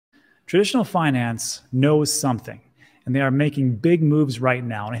Traditional finance knows something, and they are making big moves right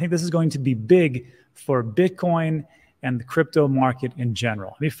now. And I think this is going to be big for Bitcoin and the crypto market in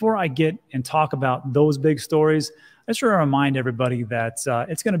general. Before I get and talk about those big stories, I just want to remind everybody that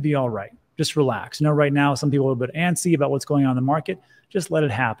it's going to be all right. Just relax. You know, right now, some people are a bit antsy about what's going on in the market. Just let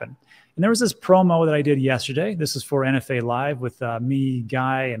it happen. And there was this promo that I did yesterday. This is for NFA Live with me,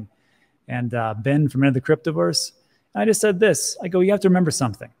 Guy, and Ben from the CRYPTOVERSE. And I just said this. I go, you have to remember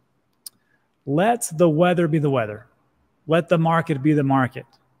something. Let the weather be the weather. Let the market be the market,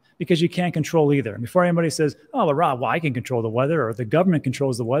 because you can't control either. And before anybody says, oh, well, Rob, well, I can control the weather, or the government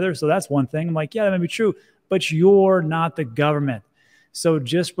controls the weather, so that's one thing. I'm like, yeah, that may be true, but you're not the government. So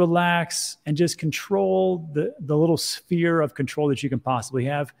just relax and just control the little sphere of control that you can possibly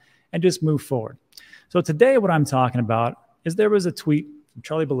have and just move forward. So today what I'm talking about is there was a tweet from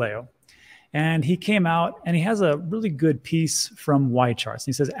Charlie Baleo, and he came out and he has a really good piece from iTRUST.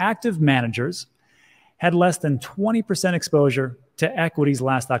 He says active managers had less than 20% exposure to equities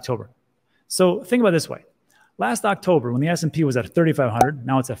last October. So think about it this way. Last October, when the S&P was at 3,500,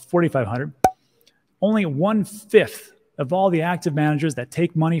 now it's at 4,500, only 1/5 of all the active managers that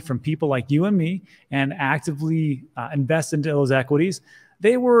take money from people like you and me and actively invest into those equities,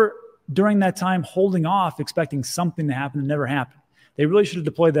 they were, during that time, holding off, expecting something to happen that never happened. They really should have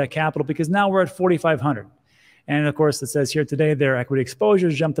deployed that capital, because now we're at 4,500. And of course, it says here today, their equity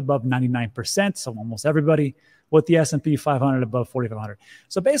exposures jumped above 99%. So almost everybody, with the S&P 500 above 4,500.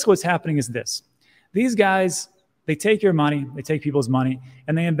 So basically what's happening is this. These guys, they take your money, they take people's money,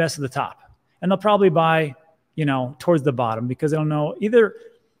 and they invest at the top. And they'll probably buy, you know, towards the bottom, because they don't know, either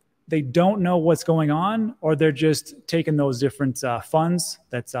they don't know what's going on, or they're just taking those different funds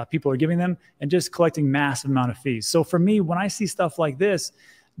that people are giving them and just collecting massive amount of fees. So for me, when I see stuff like this,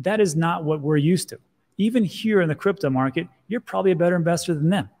 that is not what we're used to. Even here in the crypto market, you're probably a better investor than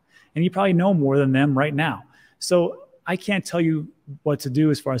them, and you probably know more than them right now. So I can't tell you what to do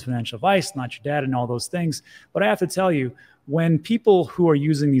as far as financial advice, not your dad and all those things. But I have to tell you, when people who are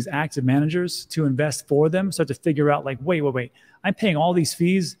using these active managers to invest for them start to figure out like, wait, I'm paying all these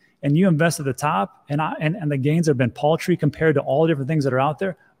fees and you invest at the top, and the gains have been paltry compared to all the different things that are out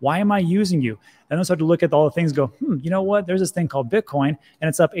there. Why am I using you? And then start to look at all the things and go, you know what? There's this thing called Bitcoin, and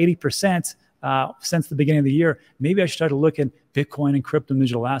it's up 80% since the beginning of the year. Maybe I should start to look at Bitcoin and crypto and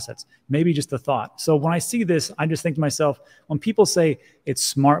digital assets. Maybe just a thought. So when I see this, I just think to myself, when people say it's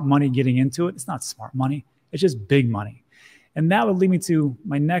smart money getting into it, it's not smart money. It's just big money. And that would lead me to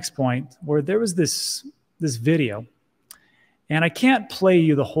my next point, where there was this video, and I can't play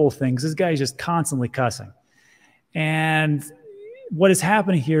you the whole thing because this guy is just constantly cussing. And what is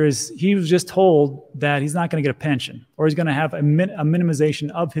happening here is he was just told that he's not going to get a pension, or he's going to have a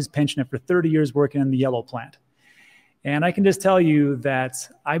minimization of his pension after 30 years working in the yellow plant. And I can just tell you that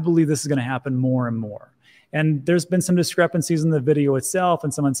I believe this is going to happen more and more. And there's been some discrepancies in the video itself.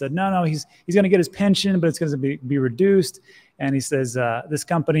 And someone said, no, he's going to get his pension, but it's going to be reduced. And he says, this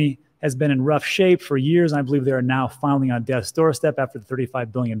company has been in rough shape for years, and I believe they are now finally on death's doorstep after the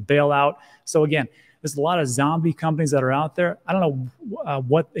 $35 billion bailout. So again, there's a lot of zombie companies that are out there. I don't know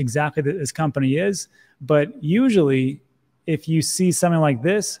what exactly this company is, but usually if you see something like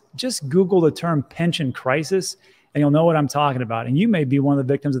this, just Google the term pension crisis, and you'll know what I'm talking about. And you may be one of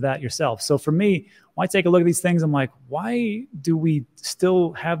the victims of that yourself. So for me, when I take a look at these things, I'm like, why do we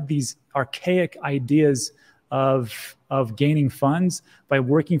still have these archaic ideas of gaining funds by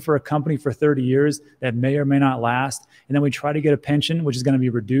working for a company for 30 years that may or may not last? And then we try to get a pension, which is going to be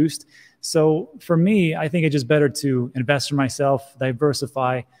reduced. So for me, I think it's just better to invest for myself,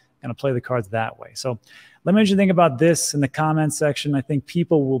 diversify, and play the cards that way. So let me know what you think about this in the comments section. I think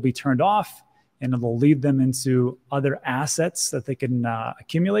people will be turned off, and it'll lead them into other assets that they can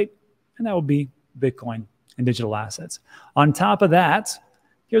accumulate, and that will be Bitcoin and digital assets. On top of that,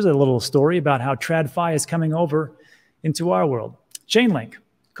 here's a little story about how TradFi is coming over into our world. Chainlink,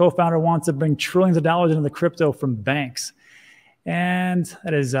 co-founder, wants to bring trillions of dollars into the crypto from banks. And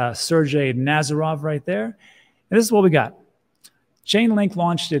that is Sergey Nazarov right there. And this is what we got. Chainlink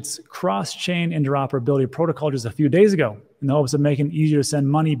launched its cross-chain interoperability protocol just a few days ago in the hopes of making it easier to send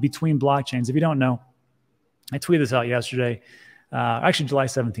money between blockchains. If you don't know, I tweeted this out yesterday, actually July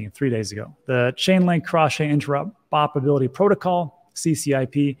 17th, 3 days ago. The Chainlink cross-chain interoperability protocol,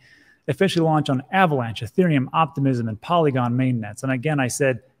 CCIP, officially launched on Avalanche, Ethereum, Optimism, and Polygon mainnets. And again, I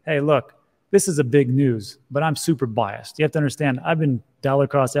said, hey, look, this is a big news, but I'm super biased. You have to understand, I've been dollar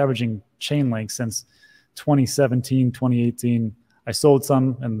cost averaging Chainlink since 2017, 2018. I sold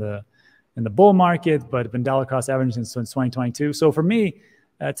some in the bull market, but been dollar cost averaging since 2022. So for me,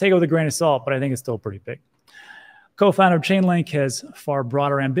 take it with a grain of salt, but I think it's still pretty big. Co-founder of Chainlink has far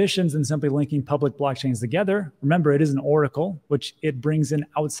broader ambitions than simply linking public blockchains together. Remember, it is an oracle, which it brings in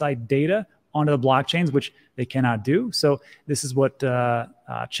outside data onto the blockchains, which they cannot do. So this is what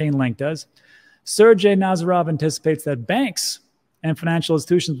Chainlink does. Sergey Nazarov anticipates that banks and financial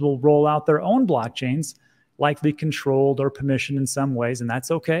institutions will roll out their own blockchains, likely controlled or permissioned in some ways, and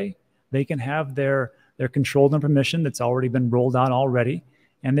that's okay. They can have their controlled and permission that's already been rolled out already,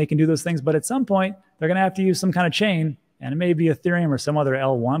 and they can do those things. But at some point, they're going to have to use some kind of chain, and it may be Ethereum or some other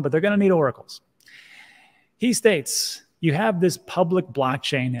L1, but they're going to need oracles. He states, you have this public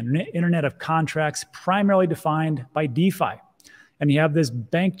blockchain and an internet of contracts primarily defined by DeFi. And you have this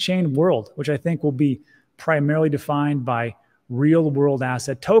bank chain world, which I think will be primarily defined by real world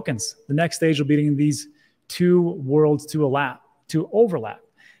asset tokens. The next stage will be getting these two worlds to overlap.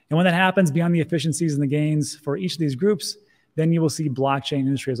 And when that happens, beyond the efficiencies and the gains for each of these groups, then you will see blockchain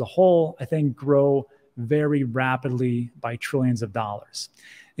industry as a whole, I think, grow very rapidly by trillions of dollars.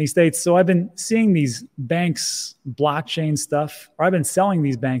 And he states, so I've been seeing these banks blockchain stuff, or I've been selling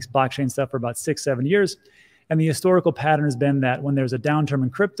these banks blockchain stuff for about 6-7 years. And the historical pattern has been that when there's a downturn in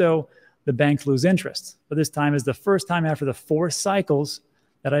crypto, the banks lose interest. But this time is the first time after the 4 cycles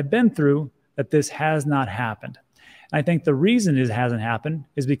that I've been through that this has not happened. And I think the reason it hasn't happened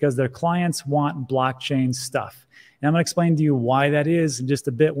is because their clients want blockchain stuff. And I'm going to explain to you why that is in just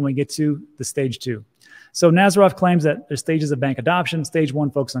a bit when we get to the stage 2. So Nazarov claims that there's stages of bank adoption. Stage 1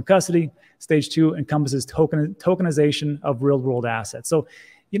 focuses on custody. Stage 2 encompasses tokenization of real-world assets. So,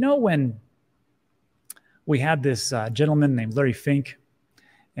 you know, when we had this gentleman named Larry Fink,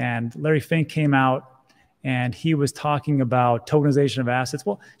 and Larry Fink came out and he was talking about tokenization of assets.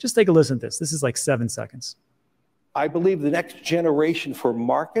 Well, just take a listen to this. This is like 7 seconds. I believe the next generation for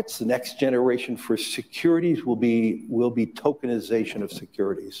markets, the next generation for securities will be tokenization of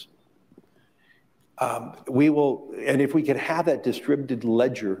securities. And if we can have that distributed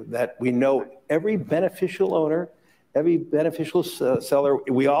ledger that we know every beneficial owner, every beneficial seller,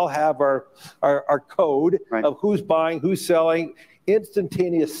 we all have our code of who's buying, who's selling,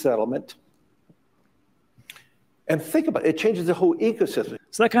 instantaneous settlement. And think about it, it changes the whole ecosystem.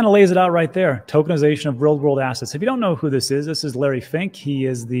 So that kind of lays it out right there, tokenization of real-world assets. If you don't know who this is Larry Fink. He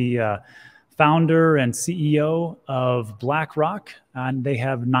is the founder and CEO of BlackRock, and they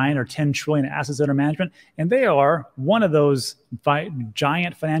have 9 or 10 trillion assets under management, and they are one of those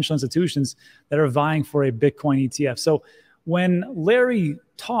giant financial institutions that are vying for a Bitcoin ETF. So when Larry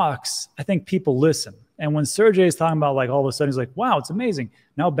talks, I think people listen. And when Sergey is talking about, like, all of a sudden he's like, wow, it's amazing.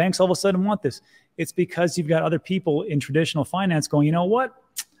 Now banks all of a sudden want this. It's because you've got other people in traditional finance going, you know what?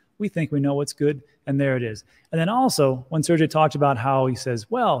 We think we know what's good, and there it is. And then also, when Sergey talked about how he says,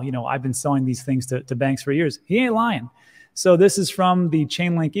 well, you know, I've been selling these things to banks for years, he ain't lying. So this is from the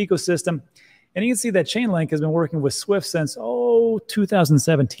Chainlink ecosystem. And you can see that Chainlink has been working with Swift since,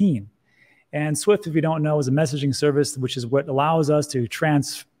 2017. And Swift, if you don't know, is a messaging service, which is what allows us to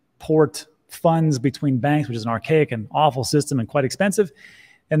transport funds between banks, which is an archaic and awful system and quite expensive.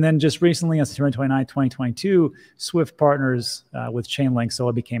 And then just recently, on September 29, 2022, Swift partners with Chainlink, so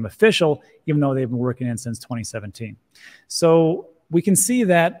it became official, even though they've been working in since 2017. So we can see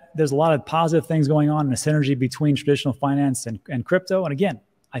that there's a lot of positive things going on in a synergy between traditional finance and crypto. And again,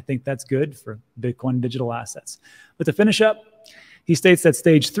 I think that's good for Bitcoin digital assets. But to finish up, he states that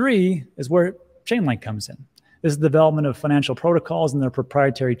stage 3 is where Chainlink comes in. This is the development of financial protocols and their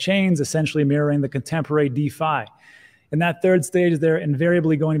proprietary chains, essentially mirroring the contemporary DeFi. In that 3rd stage, they're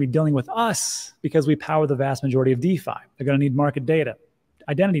invariably going to be dealing with us because we power the vast majority of DeFi. They're going to need market data,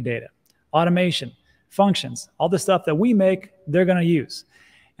 identity data, automation, functions, all the stuff that we make, they're going to use.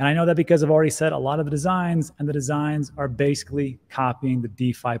 And I know that because I've already said a lot of the designs, and the designs are basically copying the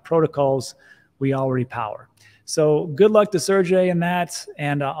DeFi protocols we already power. So good luck to Sergey in that,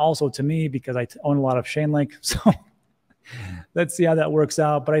 and also to me, because I own a lot of Chainlink. So let's see how that works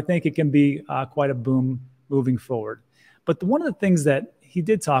out. But I think it can be quite a boom moving forward. But one of the things that he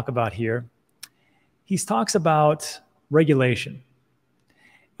did talk about here, he talks about regulation.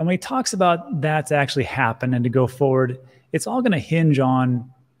 And when he talks about that to actually happen and to go forward, it's all going to hinge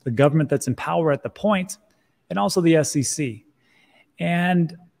on the government that's in power at the point, and also the SEC.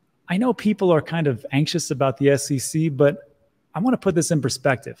 And I know people are kind of anxious about the SEC, but I want to put this in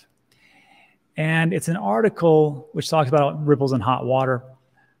perspective. And it's an article which talks about ripples in hot water,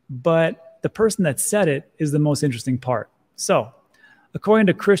 but the person that said it is the most interesting part. So, according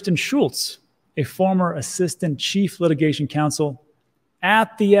to Christian Schultz, a former assistant chief litigation counsel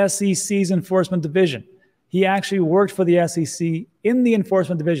at the SEC's enforcement division, he actually worked for the SEC in the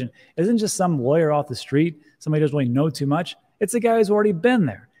enforcement division. It isn't just some lawyer off the street, somebody who doesn't really know too much. It's a guy who's already been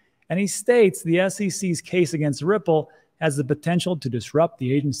there. And he states the SEC's case against Ripple has the potential to disrupt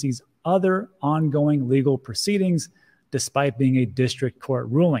the agency's other ongoing legal proceedings, despite being a district court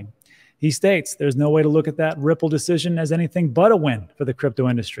ruling. He states there's no way to look at that Ripple decision as anything but a win for the crypto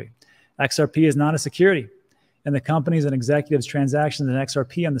industry. XRP is not a security, and the companies and executives' transactions in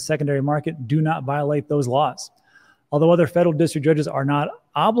XRP on the secondary market do not violate those laws. Although other federal district judges are not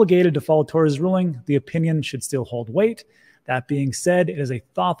obligated to follow Torres' ruling, the opinion should still hold weight. That being said, it is a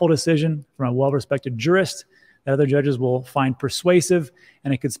thoughtful decision from a well-respected jurist that other judges will find persuasive,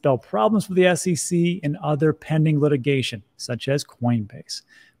 and it could spell problems for the SEC and other pending litigation, such as Coinbase,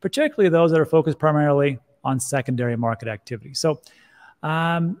 particularly those that are focused primarily on secondary market activity. So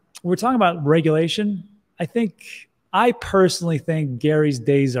we're talking about regulation. I personally think Gary's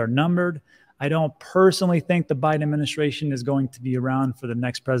days are numbered. I don't personally think the Biden administration is going to be around for the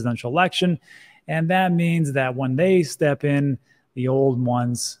next presidential election. And that means that when they step in, the old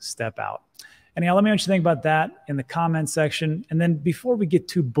ones step out. Anyhow, let me know what you think about that in the comment section. And then before we get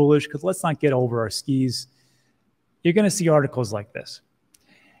too bullish, because let's not get over our skis, you're going to see articles like this.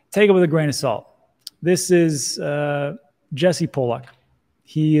 Take it with a grain of salt. This is Jesse Pollack.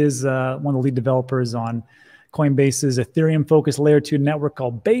 He is one of the lead developers on Coinbase's Ethereum-focused Layer 2 network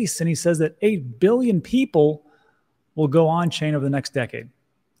called Base, and he says that 8 billion people will go on-chain over the next decade.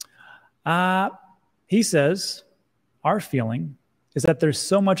 He says, our feeling is that there's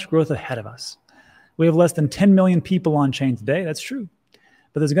so much growth ahead of us. We have less than 10 million people on-chain today. That's true.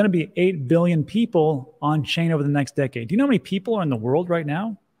 But there's going to be 8 billion people on-chain over the next decade. Do you know how many people are in the world right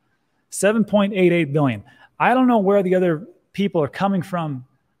now? 7.88 billion. I don't know where the other people are coming from.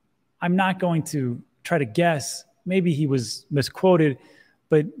 I'm not going to try to guess. Maybe he was misquoted,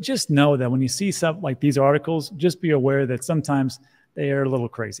 but just know that when you see something like these articles, just be aware that sometimes they are a little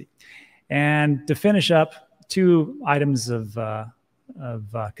crazy. And to finish up, 2 items of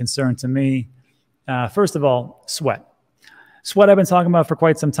concern to me. First of all, Sweat. Sweat I've been talking about for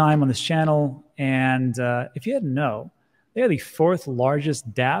quite some time on this channel. And if you didn't know, they are the 4th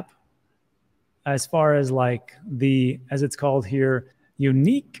largest dApp as far as like the, as it's called here,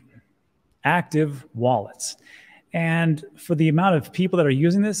 unique active wallets. And for the amount of people that are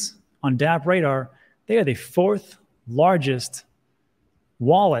using this on dApp Radar, they are the 4th largest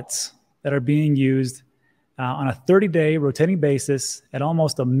wallets that are being used on a 30-day rotating basis at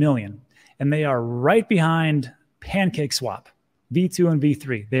almost 1 million. And they are right behind PancakeSwap, V2 and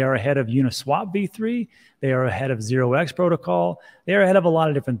V3. They are ahead of Uniswap V3. They are ahead of 0x protocol. They are ahead of a lot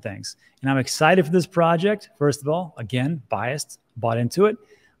of different things. And I'm excited for this project. First of all, again, biased, bought into it,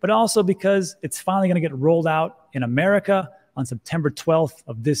 but also because it's finally going to get rolled out in America on September 12th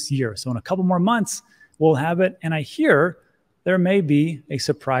of this year. So in a couple more months, we'll have it. And I hear there may be a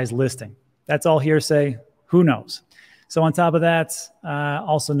surprise listing. That's all hearsay. Who knows? So on top of that,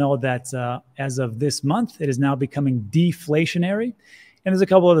 also know that as of this month, it is now becoming deflationary. And there's a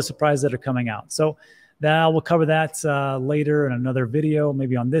couple other surprises that are coming out. So we'll cover that later in another video,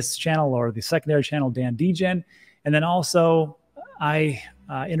 maybe on this channel or the secondary channel, Dan Degen. And then also, I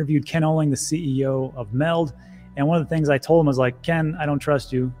interviewed Ken Oling, the CEO of Meld. And one of the things I told him was like, Ken, I don't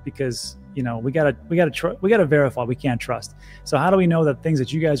trust you because we gotta verify. We can't trust. So how do we know that things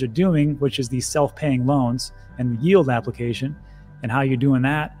that you guys are doing, which is these self-paying loans and the yield application, and how you're doing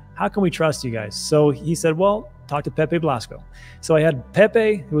that? How can we trust you guys? So he said, well, talk to Pepe Blasco. So I had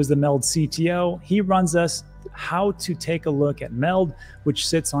Pepe, who is the Meld CTO. He runs us how to take a look at Meld, which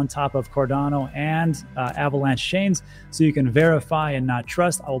sits on top of Cardano and Avalanche chains, so you can verify and not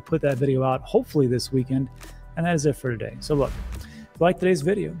trust. I will put that video out hopefully this weekend. And that is it for today. So look, if you like today's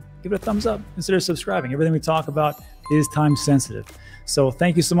video, give it a thumbs up. Consider subscribing. Everything we talk about is time sensitive. So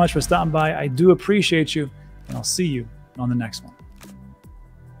thank you so much for stopping by. I do appreciate you, and I'll see you on the next one.